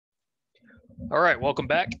All right, welcome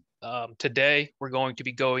back. Today, we're going to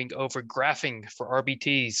be going over graphing for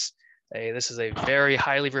RBTs. This is a very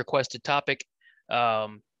highly requested topic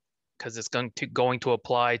because it's going to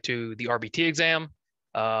apply to the RBT exam,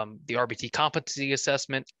 the RBT competency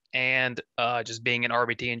assessment, and just being an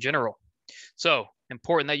RBT in general. So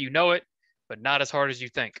important that you know it, but not as hard as you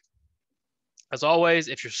think. As always,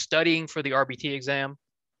 if you're studying for the RBT exam,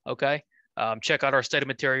 okay, check out our study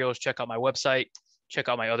materials, check out my website, check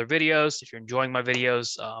out my other videos. If you're enjoying my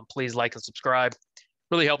videos, please like and subscribe.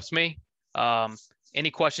 Really helps me.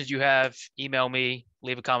 Any questions you have, email me,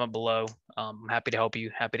 leave a comment below. I'm happy to help you,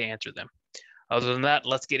 happy to answer them. Other than that,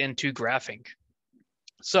 let's get into graphing.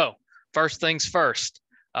 So first things first,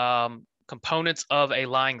 components of a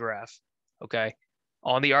line graph, okay?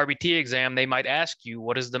 On the RBT exam, they might ask you,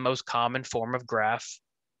 what is the most common form of graph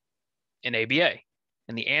in ABA?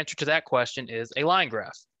 And the answer to that question is a line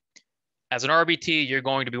graph. As an RBT, you're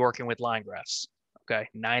going to be working with line graphs, okay?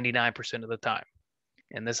 99% of the time.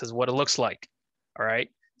 And this is what it looks like, all right?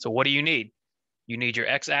 So what do you need? You need your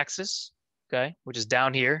x-axis, okay, which is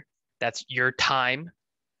down here. That's your time,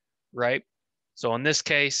 right? So in this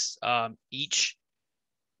case, each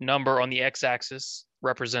number on the x-axis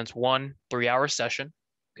represents one 3-hour session,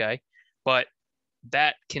 okay? But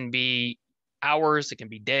that can be hours, it can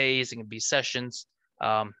be days, it can be sessions.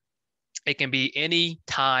 It can be any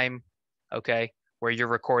time, okay, where you're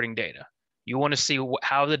recording data. You want to see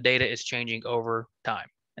how the data is changing over time,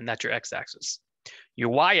 and that's your x-axis. Your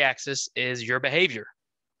y-axis is your behavior,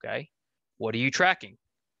 okay? What are you tracking?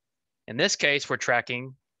 In this case, we're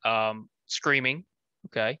tracking screaming,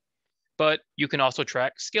 okay? But you can also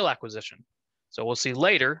track skill acquisition. So we'll see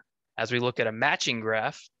later, as we look at a matching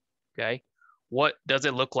graph, okay, what does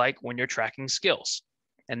it look like when you're tracking skills?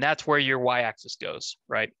 And that's where your y-axis goes,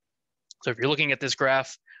 right? So if you're looking at this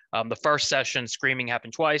graph, the first session, screaming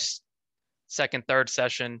happened twice. Second, third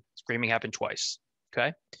session, screaming happened twice,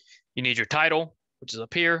 okay? You need your title, which is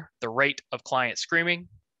up here, the rate of client screaming.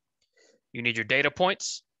 You need your data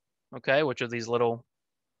points, okay, which are these little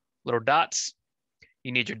dots.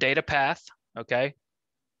 You need your data path, okay?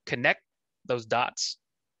 Connect those dots,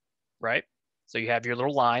 right? So you have your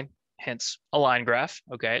little line, hence a line graph,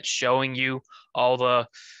 okay? It's showing you all the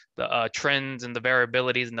trends and the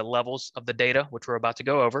variabilities and the levels of the data, which we're about to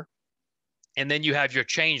go over. And then you have your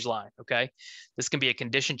change line, okay? This can be a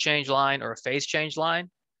condition change line or a phase change line.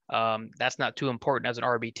 That's not too important as an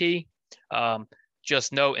RBT.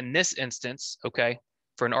 Just know in this instance, okay,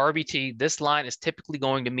 for an RBT, this line is typically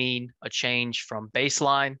going to mean a change from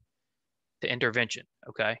baseline to intervention,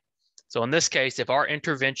 okay? So in this case, if our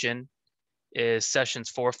intervention is sessions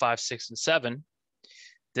 4, 5, 6, and 7,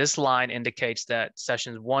 this line indicates that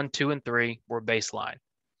sessions 1, 2, and 3 were baseline.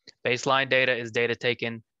 Baseline data is data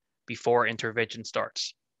taken before intervention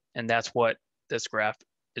starts. And that's what this graph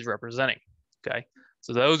is representing, okay?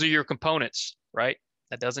 So those are your components, right?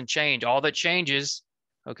 That doesn't change. All that changes,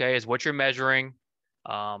 okay, is what you're measuring,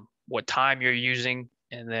 what time you're using,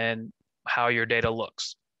 and then how your data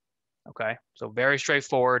looks, okay? So very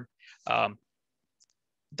straightforward.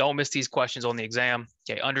 Don't miss these questions on the exam.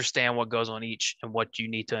 Okay, understand what goes on each and what you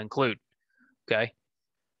need to include. Okay.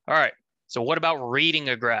 All right. So what about reading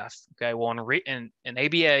a graph? Okay. Well, in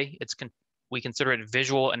ABA, we consider it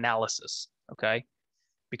visual analysis. Okay.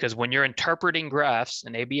 Because when you're interpreting graphs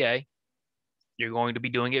in ABA, you're going to be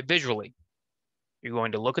doing it visually. You're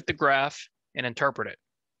going to look at the graph and interpret it.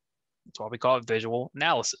 That's why we call it visual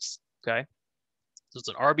analysis. Okay. So it's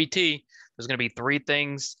an RBT. There's going to be 3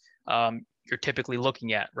 things you're typically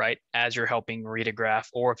looking at, right, as you're helping read a graph,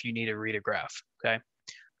 or if you need to read a graph, okay?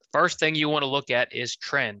 The first thing you want to look at is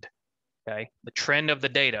trend, okay? The trend of the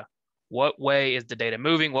data. What way is the data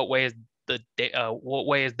moving? What way is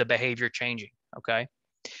the behavior changing, okay?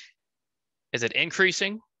 Is it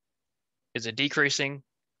increasing? Is it decreasing?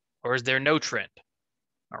 Or is there no trend?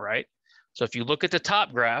 All right? So if you look at the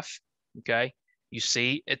top graph, okay, you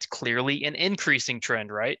see it's clearly an increasing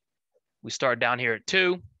trend, right? We start down here at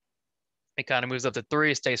 2. It kind of moves up to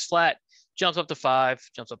 3, stays flat, jumps up to 5,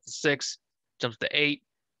 jumps up to 6, jumps to 8,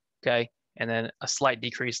 okay? And then a slight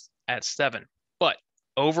decrease at 7. But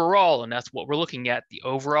overall, and that's what we're looking at, the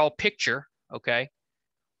overall picture, okay?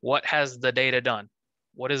 What has the data done?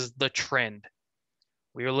 What is the trend?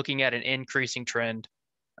 We are looking at an increasing trend,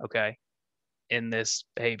 okay, in this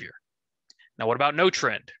behavior. Now, what about no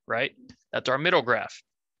trend, right? That's our middle graph,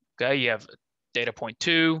 okay? You have data point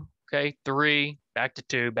 2, okay, 3, back to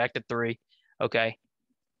 2, back to 3, okay?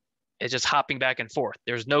 It's just hopping back and forth.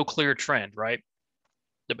 There's no clear trend, right?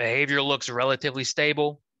 The behavior looks relatively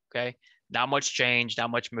stable, okay? Not much change, not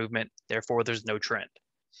much movement, therefore there's no trend.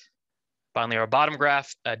 Finally, our bottom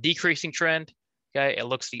graph, a decreasing trend. Okay, it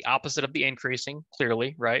looks the opposite of the increasing,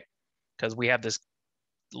 clearly, right? Because we have this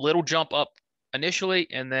little jump up initially,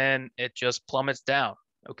 and then it just plummets down.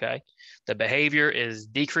 Okay, the behavior is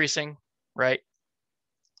decreasing, right?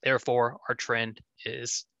 Therefore, our trend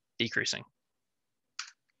is decreasing.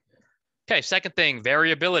 Okay, second thing,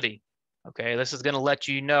 variability. Okay, this is going to let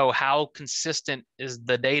you know how consistent is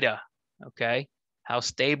the data. Okay, how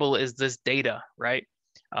stable is this data, right?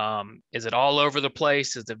 Is it all over the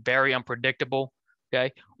place? Is it very unpredictable?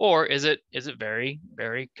 Okay, or is it very,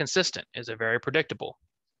 very consistent? Is it very predictable?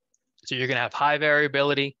 So you're going to have high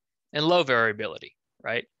variability and low variability,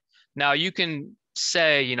 right? Now you can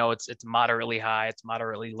say, you know, it's moderately high, it's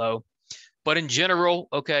moderately low, but in general,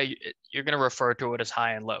 okay, you're going to refer to it as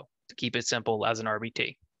high and low to keep it simple as an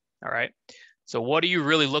RBT. All right. So what are you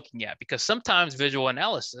really looking at? Because sometimes visual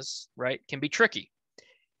analysis, right, can be tricky.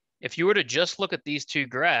 If you were to just look at these two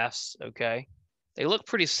graphs, okay, they look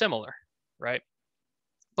pretty similar, right?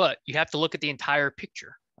 But you have to look at the entire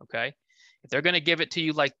picture, okay? If they're going to give it to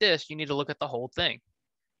you like this, you need to look at the whole thing.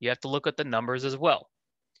 You have to look at the numbers as well.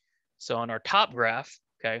 So on our top graph,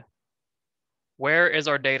 okay, where is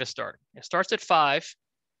our data starting? It starts at 5.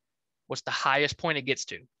 What's the highest point it gets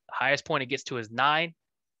to? The highest point it gets to is 9.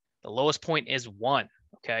 The lowest point is 1,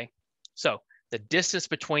 okay? So the distance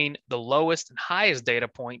between the lowest and highest data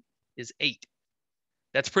point is 8.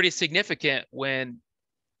 That's pretty significant when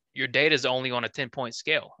your data is only on a 10-point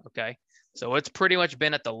scale, okay? So it's pretty much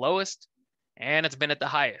been at the lowest and it's been at the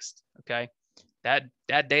highest, okay? That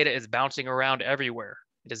data is bouncing around everywhere.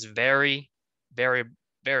 It is very, very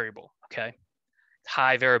variable, okay?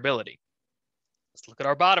 High variability. Let's look at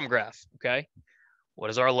our bottom graph, okay?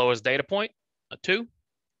 What is our lowest data point? A 2.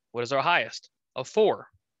 What is our highest? A 4,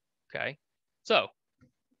 okay? So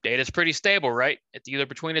data is pretty stable, right? It's either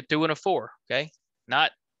between a 2 and a 4, okay?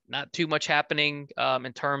 Not too much happening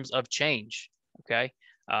in terms of change, okay?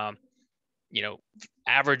 You know,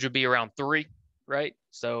 average would be around 3, right?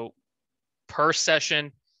 So per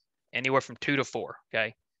session, anywhere from 2 to 4,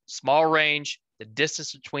 okay? Small range, the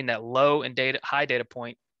distance between that low and high data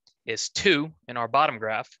point is 2 in our bottom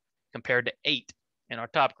graph compared to 8 in our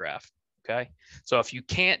top graph, okay? So if you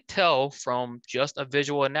can't tell from just a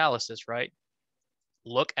visual analysis, right,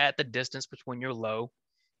 look at the distance between your low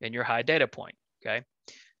and your high data point, okay?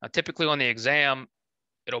 Now, typically on the exam,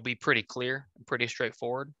 it'll be pretty clear and pretty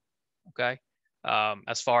straightforward, okay?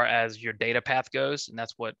 As far as your data path goes, and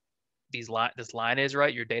that's what this line is,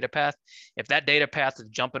 right? Your data path. If that data path is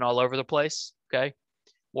jumping all over the place, okay,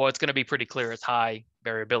 well, it's going to be pretty clear it's high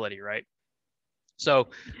variability, right? So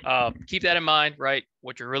keep that in mind, right?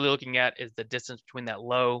 What you're really looking at is the distance between that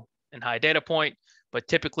low and high data point, but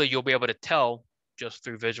typically you'll be able to tell just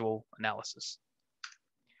through visual analysis.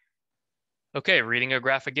 Okay, reading a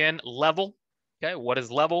graph again, level. Okay, what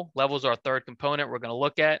is level? Level is our third component we're going to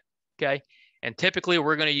look at, okay? And typically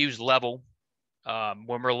we're going to use level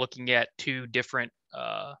when we're looking at two different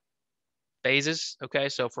phases, okay?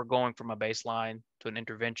 So if we're going from a baseline to an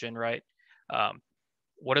intervention, right?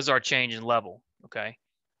 What is our change in level, okay?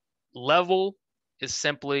 Level is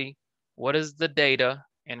simply what is the data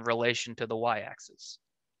in relation to the y-axis,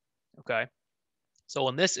 okay? So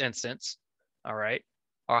in this instance, all right,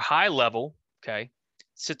 our high level, okay,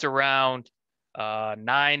 sits around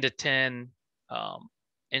 9 to 10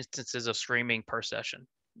 instances of screaming per session,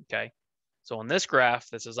 okay? So on this graph,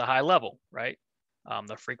 this is a high level, right?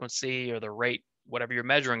 The frequency or the rate, whatever you're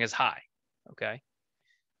measuring is high, okay?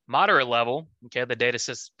 Moderate level, okay, the data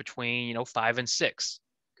sits between, 5 and 6,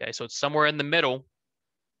 okay? So it's somewhere in the middle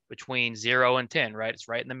between 0 and 10, right? It's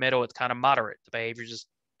right in the middle. It's kind of moderate. The behavior is just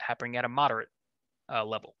happening at a moderate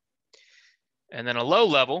level. And then a low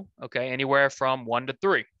level, okay, anywhere from 1 to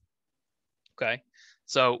 3, okay?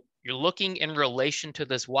 So you're looking in relation to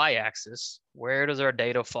this y-axis. Where does our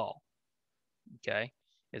data fall? Okay,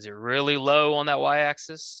 is it really low on that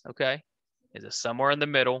y-axis? Okay, is it somewhere in the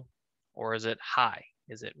middle, or is it high?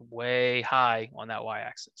 Is it way high on that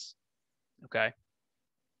y-axis? Okay.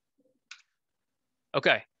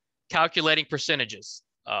 Okay, calculating percentages.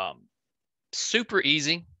 Super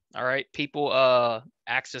easy. All right, people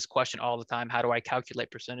ask this question all the time. How do I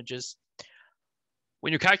calculate percentages?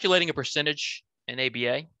 When you're calculating a percentage in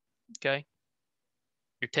ABA, okay,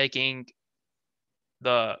 you're taking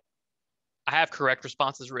I have correct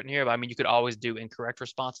responses written here, but I mean, you could always do incorrect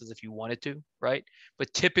responses if you wanted to, right?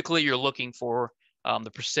 But typically you're looking for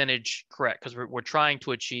the percentage correct because we're trying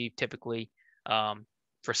to achieve typically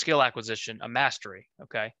for skill acquisition, a mastery,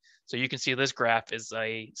 okay? So you can see this graph is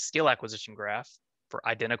a skill acquisition graph for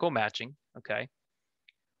identical matching, okay?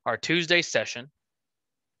 Our Tuesday session,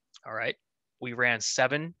 all right? we ran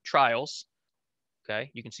 7 trials.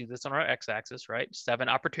 Okay, you can see this on our x-axis, right? 7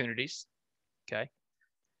 opportunities. Okay,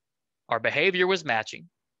 our behavior was matching,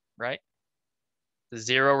 right? The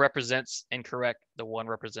 0 represents incorrect, the 1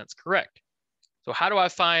 represents correct. So how do I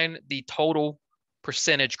find the total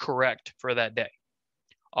percentage correct for that day?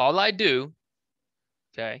 All I do,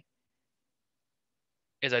 okay,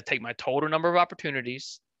 is I take my total number of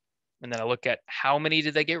opportunities, and then I look at how many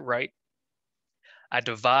did they get right. I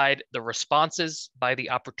divide the responses by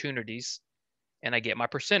the opportunities, and I get my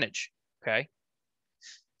percentage, okay?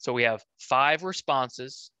 So we have 5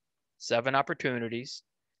 responses, 7 opportunities.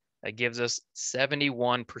 That gives us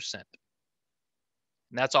 71%. And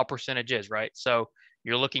that's all percentage is, right? So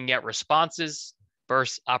you're looking at responses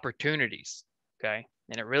versus opportunities, okay?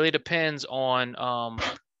 And it really depends on,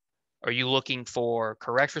 are you looking for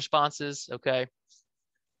correct responses, okay?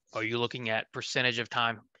 Are you looking at percentage of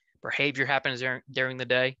time behavior happens during the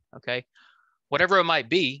day, okay? Whatever it might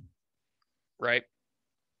be, right?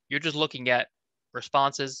 You're just looking at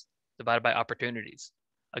responses divided by opportunities.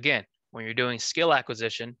 Again, when you're doing skill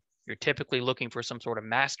acquisition, you're typically looking for some sort of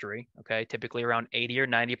mastery, okay? Typically around 80 or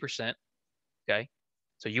 90%, okay?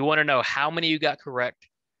 So you want to know how many you got correct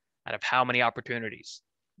out of how many opportunities,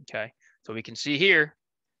 okay? So we can see here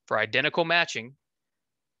for identical matching,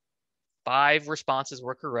 5 responses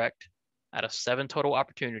were correct out of 7 total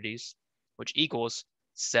opportunities, which equals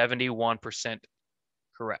 71%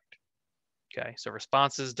 correct. Okay, so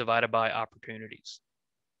responses divided by opportunities.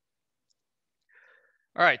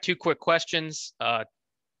 All right, 2 quick questions.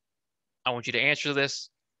 I want you to answer this.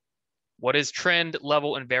 What is trend,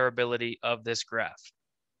 level, and variability of this graph?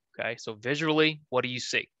 Okay, so visually, what do you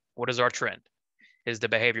see? What is our trend? Is the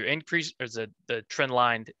behavior increase, or is the trend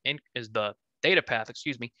line, is the data path,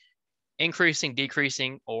 excuse me, increasing,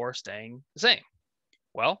 decreasing, or staying the same?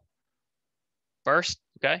 Well, first,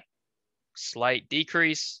 okay, slight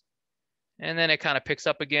decrease, and then it kind of picks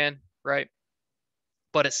up again, right?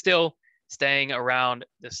 But it's still staying around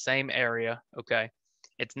the same area, okay?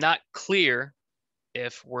 It's not clear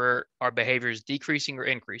if our behavior is decreasing or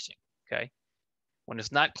increasing, okay? When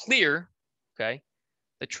it's not clear, okay,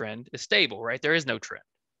 the trend is stable, right? There is no trend.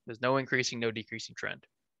 There's no increasing, no decreasing trend.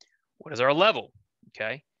 What is our level,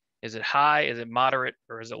 okay? Is it high, is it moderate,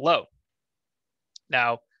 or is it low?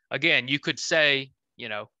 Now, again, you could say, you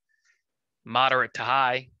know, moderate to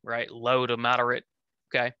high, right? Low to moderate,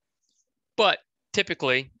 okay? But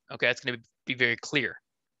typically, okay, it's going to be very clear.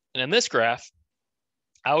 And in this graph,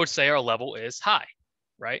 I would say our level is high,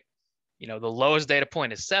 right? You know, the lowest data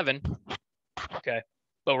point is 7, okay?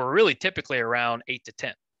 But we're really typically around 8 to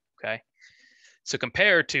 10, okay? So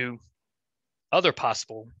compared to other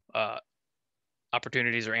possible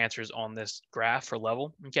opportunities or answers on this graph for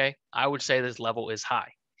level, okay, I would say this level is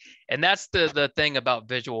high. And that's the thing about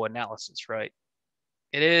visual analysis, right?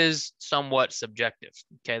 It is somewhat subjective,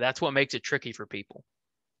 okay? That's what makes it tricky for people,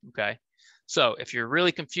 okay? So if you're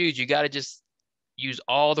really confused, you got to just use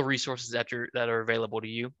all the resources that are available to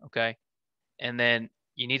you, okay? And then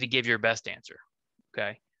you need to give your best answer,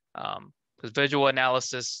 okay? Because visual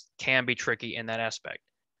analysis can be tricky in that aspect,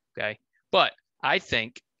 okay? But I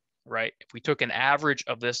think, right, if we took an average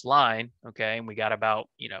of this line, okay, and we got about,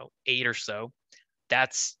 8 or so,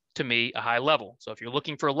 that's, to me, a high level. So if you're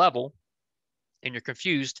looking for a level and you're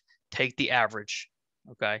confused, take the average,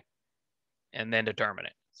 okay, and then determine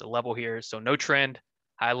it. So level here, so no trend,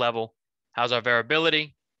 high level. How's our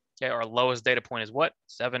variability? Okay, our lowest data point is what?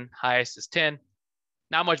 7, highest is 10.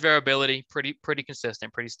 Not much variability, pretty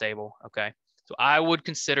consistent, pretty stable, okay? So I would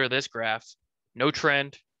consider this graph no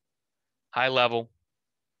trend, high level,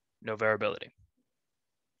 no variability.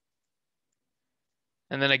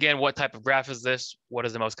 And then again, what type of graph is this? What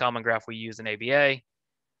is the most common graph we use in ABA?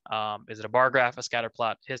 Is it a bar graph, a scatter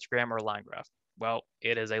plot, histogram, or a line graph? Well,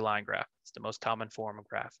 it is a line graph. It's the most common form of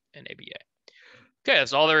graph in ABA. Okay,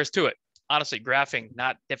 that's all there is to it. Honestly, graphing,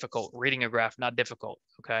 not difficult. Reading a graph, not difficult,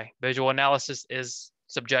 okay? Visual analysis is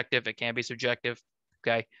subjective. It can be subjective,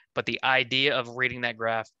 okay? But the idea of reading that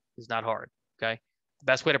graph is not hard, okay? The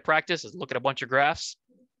best way to practice is look at a bunch of graphs,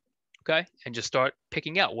 okay? And just start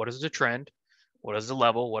picking out what is the trend, what is the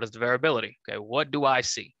level, what is the variability, okay? What do I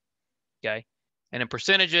see, okay? And in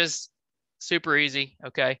percentages, super easy,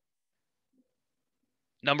 okay?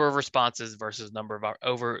 Number of responses versus number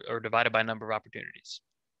of divided by number of opportunities,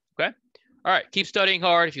 okay? All right, keep studying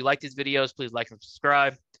hard. If you like these videos, please like and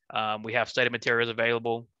subscribe. We have study materials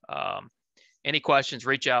available. Any questions,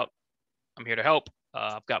 reach out. I'm here to help.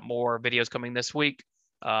 I've got more videos coming this week.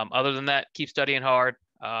 Other than that, keep studying hard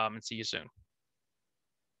and see you soon.